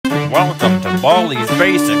Welcome to Baldi's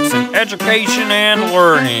Basics in Education and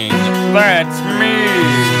Learning. That's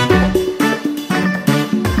me.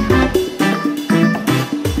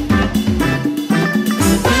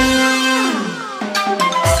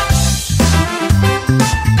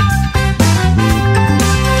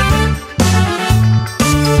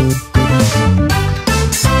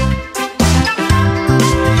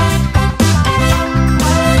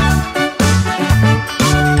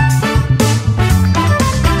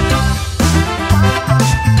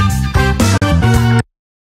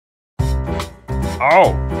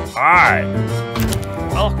 Oh, hi.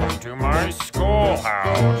 Welcome to my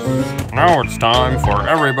schoolhouse. Now it's time for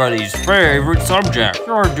everybody's favorite subject.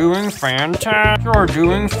 You're doing fantastic. You're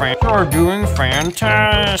doing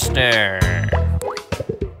fantastic.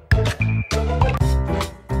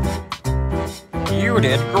 You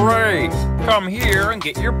did great. Come here and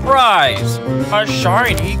get your prize. A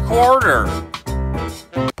shiny quarter.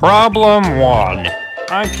 Problem 1.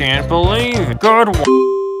 I can't believe it. Good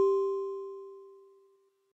one.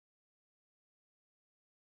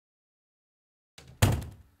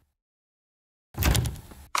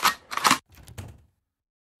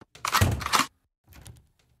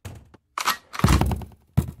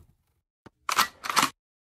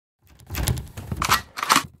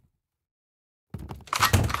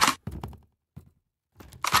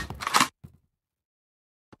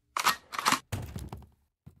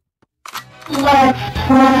 Let's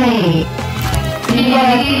play!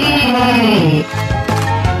 Yay!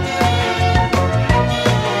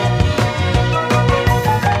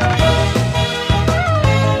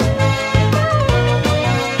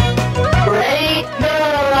 Ready?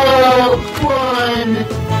 Go! 1,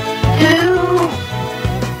 2...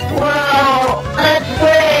 Well, let's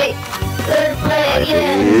play! Let's play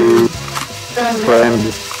again! Friend,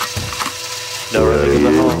 No running in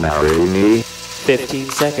the hall. marry me? 15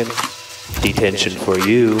 seconds. Detention for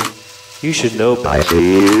you. You should know I better.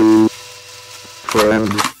 see you.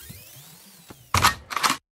 Friend,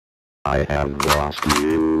 I have lost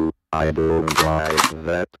you. I don't like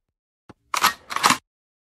that.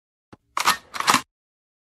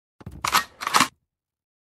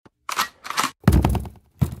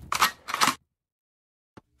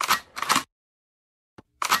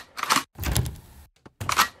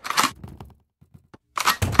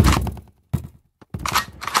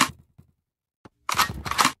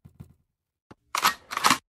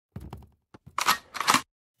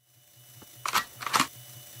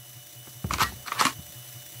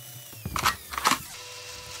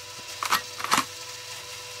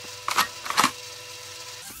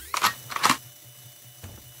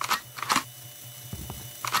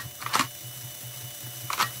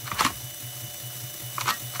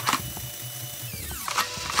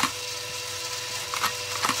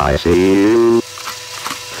 I see you.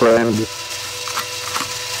 Friend,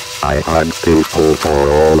 I hug people for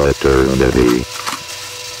all eternity.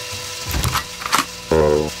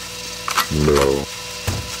 Oh, no.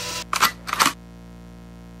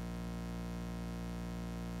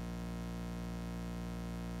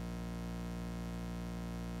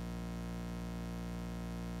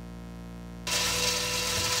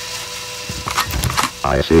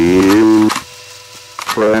 I see you.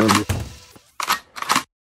 Friend,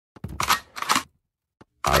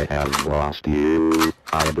 I have lost you.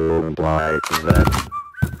 I don't like that.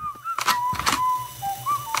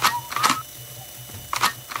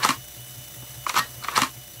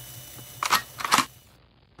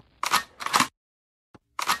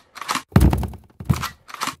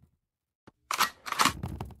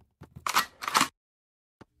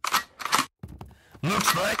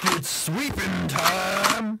 Looks like it's sweeping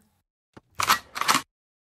time.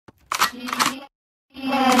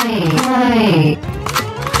 Yay!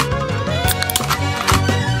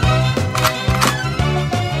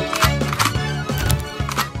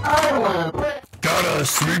 I wanna play! Gotta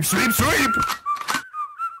sweep, sweep, sweep.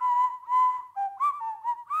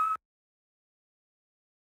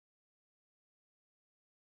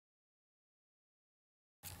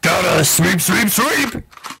 Gotta sweep, sweep, sweep.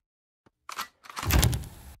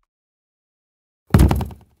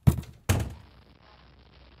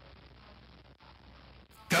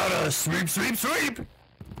 Gotta sweep, sweep, sweep.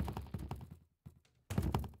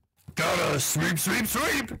 Gotta sweep, sweep,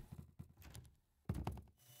 sweep.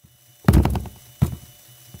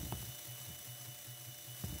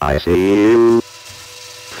 I see you.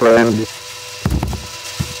 Friend,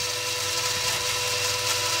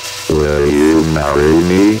 will you marry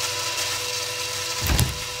me?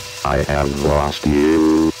 I have lost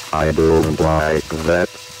you. I don't like that.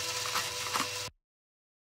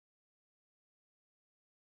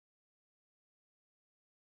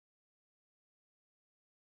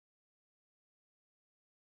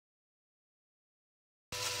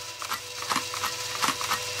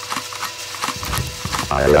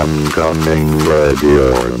 I am coming, ready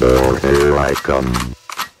or door, here I come.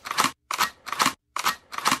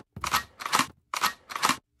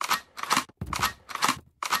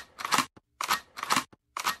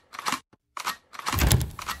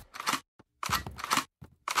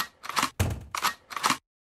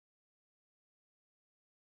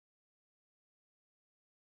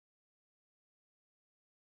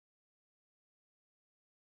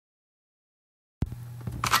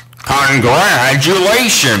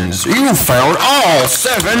 Congratulations! You found all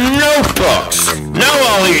 7 notebooks! Now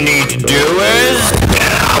all you need to do